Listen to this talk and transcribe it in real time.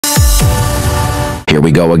Here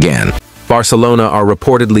we go again. Barcelona are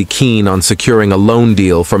reportedly keen on securing a loan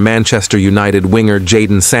deal for Manchester United winger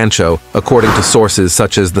Jadon Sancho, according to sources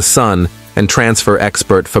such as The Sun and transfer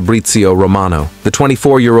expert Fabrizio Romano. The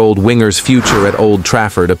 24-year-old winger's future at Old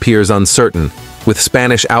Trafford appears uncertain, with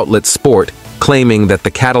Spanish outlet Sport claiming that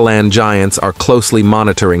the Catalan giants are closely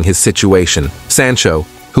monitoring his situation. Sancho,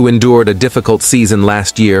 who endured a difficult season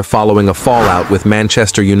last year following a fallout with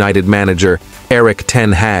Manchester United manager Erik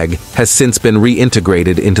Ten Hag, has since been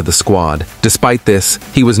reintegrated into the squad. Despite this,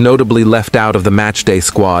 he was notably left out of the matchday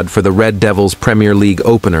squad for the Red Devils Premier League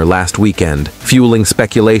opener last weekend, fueling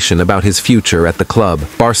speculation about his future at the club.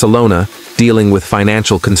 Barcelona, dealing with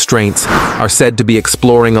financial constraints, are said to be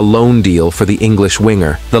exploring a loan deal for the English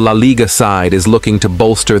winger. The La Liga side is looking to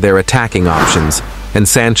bolster their attacking options, and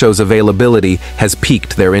Sancho's availability has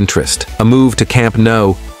piqued their interest. A move to Camp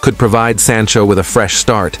Nou could provide Sancho with a fresh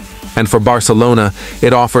start, and for Barcelona,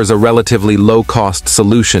 it offers a relatively low-cost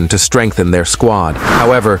solution to strengthen their squad.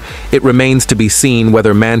 However, it remains to be seen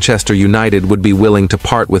whether Manchester United would be willing to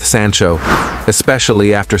part with Sancho,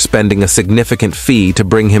 especially after spending a significant fee to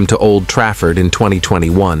bring him to Old Trafford in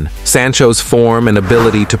 2021. Sancho's form and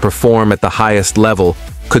ability to perform at the highest level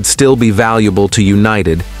could still be valuable to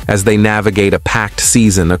United as they navigate a packed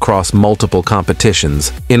season across multiple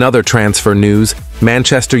competitions. In other transfer news,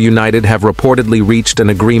 Manchester United have reportedly reached an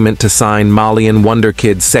agreement to sign Malian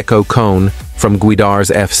wonderkid Seko Kone from Guidars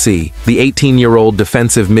FC. The 18-year-old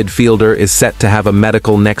defensive midfielder is set to have a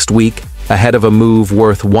medical next week, ahead of a move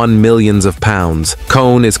worth £1 million.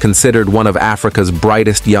 Kone is considered one of Africa's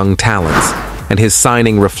brightest young talents, and his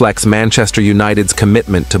signing reflects Manchester United's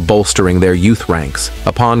commitment to bolstering their youth ranks.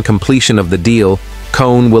 Upon completion of the deal,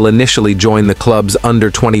 Kone will initially join the club's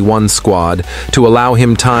under-21 squad to allow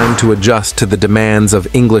him time to adjust to the demands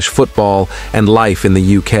of English football and life in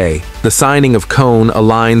the UK. The signing of Kone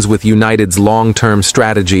aligns with United's long-term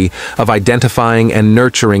strategy of identifying and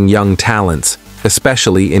nurturing young talents,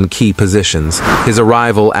 especially in key positions. His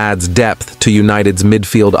arrival adds depth to United's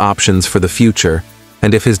midfield options for the future,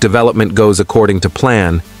 and if his development goes according to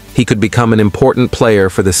plan, he could become an important player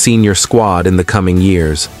for the senior squad in the coming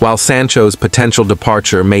years. While Sancho's potential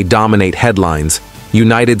departure may dominate headlines,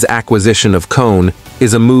 United's acquisition of Kone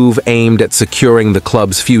is a move aimed at securing the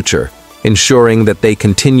club's future, ensuring that they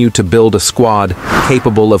continue to build a squad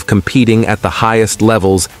capable of competing at the highest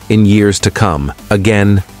levels in years to come,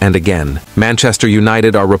 again and again. Manchester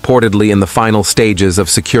United are reportedly in the final stages of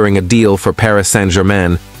securing a deal for Paris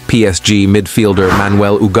Saint-Germain PSG midfielder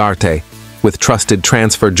Manuel Ugarte, with trusted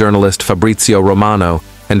transfer journalist Fabrizio Romano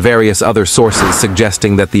and various other sources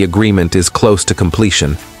suggesting that the agreement is close to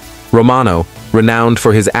completion. Romano, renowned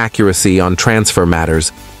for his accuracy on transfer matters,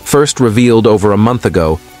 first revealed over a month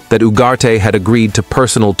ago that Ugarte had agreed to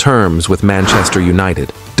personal terms with Manchester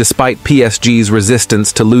United. Despite PSG's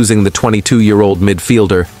resistance to losing the 22-year-old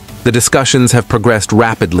midfielder, the discussions have progressed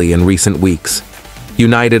rapidly in recent weeks.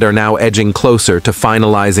 United are now edging closer to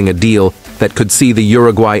finalizing a deal that could see the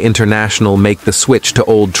Uruguay international make the switch to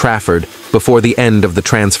Old Trafford before the end of the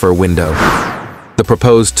transfer window. The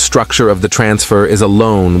proposed structure of the transfer is a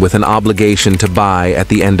loan with an obligation to buy at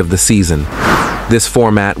the end of the season. This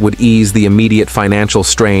format would ease the immediate financial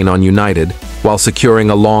strain on United while securing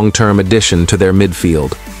a long-term addition to their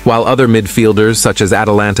midfield. While other midfielders such as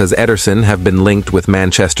Atalanta's Ederson have been linked with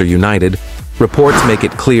Manchester United, reports make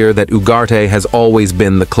it clear that Ugarte has always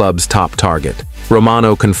been the club's top target.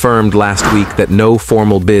 Romano confirmed last week that no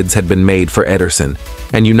formal bids had been made for Ederson,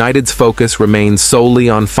 and United's focus remains solely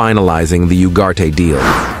on finalizing the Ugarte deal.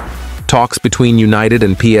 Talks between United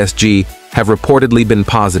and PSG have reportedly been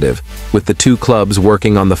positive, with the two clubs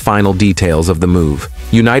working on the final details of the move.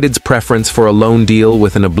 United's preference for a loan deal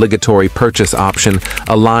with an obligatory purchase option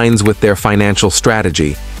aligns with their financial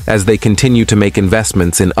strategy, as they continue to make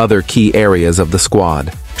investments in other key areas of the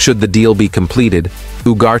squad. Should the deal be completed,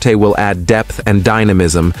 Ugarte will add depth and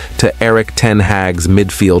dynamism to Erik Ten Hag's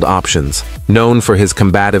midfield options. Known for his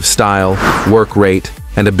combative style, work rate,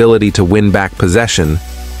 and ability to win back possession,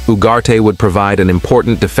 Ugarte would provide an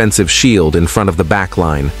important defensive shield in front of the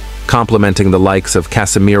backline, complementing the likes of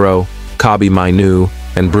Casemiro, Kobbie Mainoo,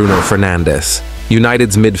 and Bruno Fernandes.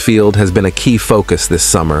 United's midfield has been a key focus this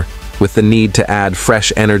summer, with the need to add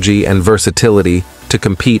fresh energy and versatility to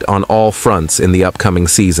compete on all fronts in the upcoming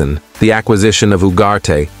season. The acquisition of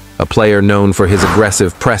Ugarte, a player known for his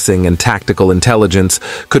aggressive pressing and tactical intelligence,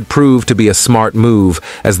 could prove to be a smart move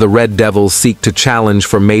as the Red Devils seek to challenge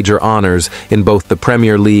for major honors in both the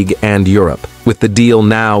Premier League and Europe. With the deal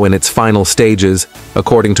now in its final stages,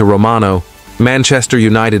 according to Romano, Manchester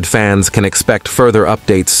United fans can expect further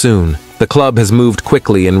updates soon. The club has moved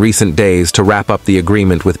quickly in recent days to wrap up the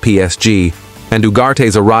agreement with PSG, and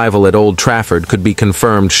Ugarte's arrival at Old Trafford could be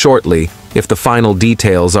confirmed shortly if the final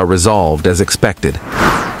details are resolved as expected.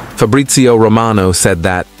 Fabrizio Romano said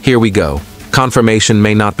that, "Here we go. Confirmation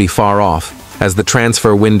may not be far off, as the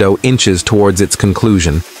transfer window inches towards its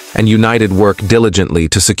conclusion, and United work diligently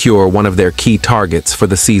to secure one of their key targets for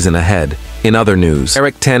the season ahead." In other news,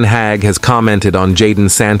 Erik Ten Hag has commented on Jadon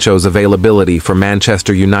Sancho's availability for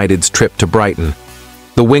Manchester United's trip to Brighton.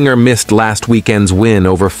 The winger missed last weekend's win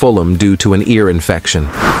over Fulham due to an ear infection.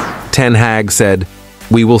 Ten Hag said,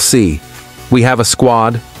 "We will see. We have a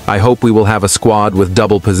squad. I hope we will have a squad with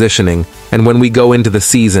double positioning, and when we go into the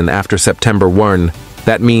season after September 1,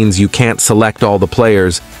 that means you can't select all the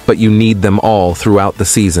players, but you need them all throughout the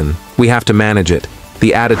season. We have to manage it.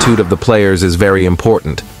 The attitude of the players is very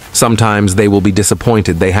important. Sometimes they will be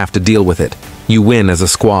disappointed they have to deal with it. You win as a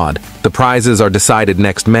squad. The prizes are decided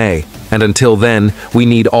next May, and until then, we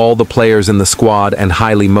need all the players in the squad and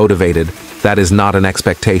highly motivated. That is not an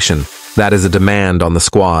expectation. That is a demand on the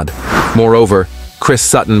squad." Moreover, Chris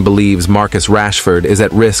Sutton believes Marcus Rashford is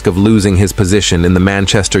at risk of losing his position in the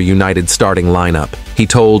Manchester United starting lineup. He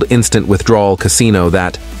told Instant Withdrawal Casino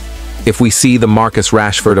that, "If we see the Marcus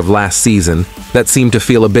Rashford of last season, that seemed to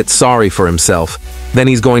feel a bit sorry for himself, then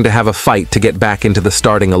he's going to have a fight to get back into the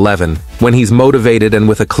starting 11. When he's motivated and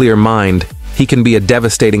with a clear mind, he can be a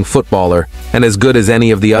devastating footballer and as good as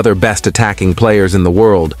any of the other best attacking players in the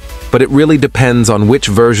world. But it really depends on which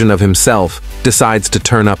version of himself decides to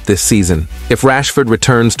turn up this season. If Rashford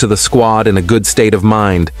returns to the squad in a good state of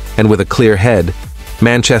mind and with a clear head,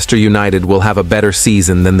 Manchester United will have a better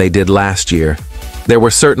season than they did last year. There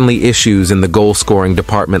were certainly issues in the goal-scoring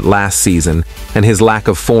department last season, and his lack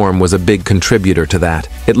of form was a big contributor to that.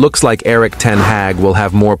 It looks like Erik Ten Hag will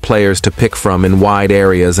have more players to pick from in wide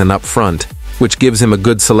areas and up front, which gives him a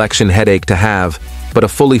good selection headache to have, but a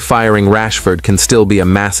fully firing Rashford can still be a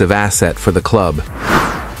massive asset for the club.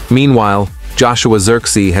 Meanwhile, Joshua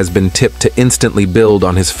Zirkzee has been tipped to instantly build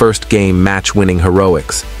on his first game match-winning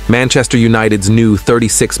heroics. Manchester United's new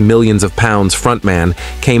 £36 million frontman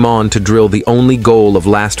came on to drill the only goal of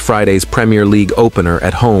last Friday's Premier League opener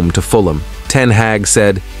at home to Fulham. Ten Hag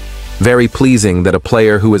said, "Very pleasing that a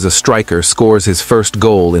player who is a striker scores his first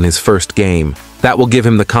goal in his first game. That will give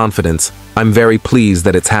him the confidence. I'm very pleased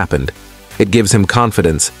that it's happened. It gives him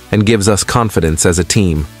confidence and gives us confidence as a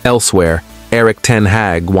team." Elsewhere, Erik Ten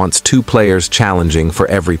Hag wants 2 players challenging for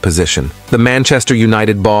every position. The Manchester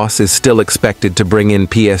United boss is still expected to bring in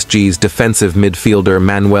PSG's defensive midfielder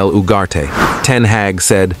Manuel Ugarte. Ten Hag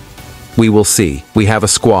said, "We will see. We have a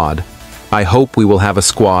squad. I hope we will have a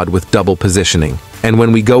squad with double positioning. And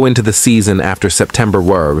when we go into the season after September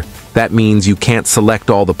 1, that means you can't select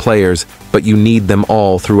all the players, but you need them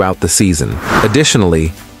all throughout the season."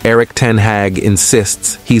 Additionally, Erik Ten Hag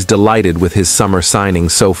insists he's delighted with his summer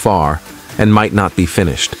signings so far, and might not be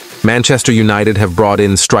finished. Manchester United have brought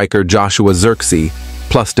in striker Joshua Zirkzee,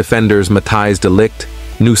 plus defenders Matthijs de Ligt,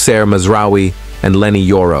 Noussair Mazraoui, and Lenny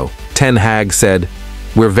Yoro. Ten Hag said,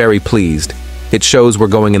 "We're very pleased. It shows we're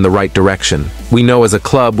going in the right direction. We know as a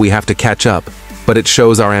club we have to catch up, but it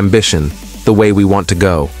shows our ambition, the way we want to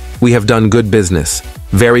go. We have done good business,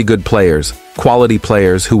 very good players, quality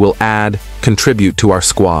players who will add, contribute to our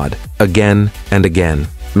squad, again and again."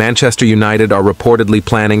 Manchester United are reportedly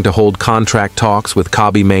planning to hold contract talks with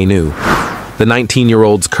Kobbie Mainoo. The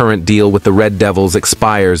 19-year-old's current deal with the Red Devils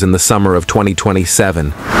expires in the summer of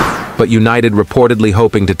 2027, but United reportedly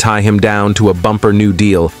hoping to tie him down to a bumper new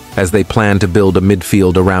deal as they plan to build a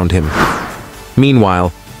midfield around him.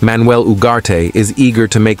 Meanwhile, Manuel Ugarte is eager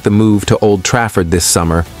to make the move to Old Trafford this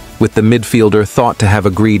summer, with the midfielder thought to have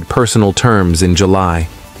agreed personal terms in July.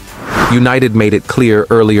 United made it clear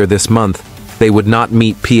earlier this month they would not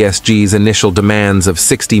meet PSG's initial demands of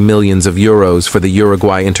 €60 million for the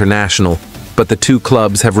Uruguay international, but the 2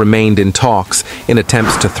 clubs have remained in talks in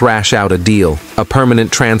attempts to thrash out a deal. A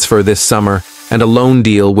permanent transfer this summer and a loan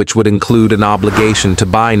deal which would include an obligation to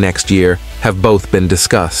buy next year have both been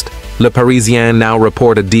discussed. Le Parisien now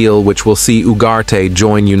report a deal which will see Ugarte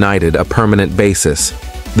join United a permanent basis.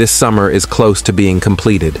 This summer is close to being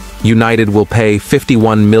completed. United will pay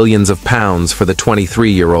 £51 million for the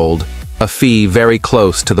 23-year-old, a fee very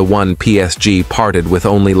close to the one PSG parted with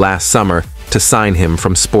only last summer to sign him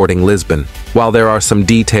from Sporting Lisbon. While there are some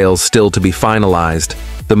details still to be finalized,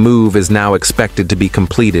 the move is now expected to be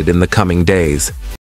completed in the coming days.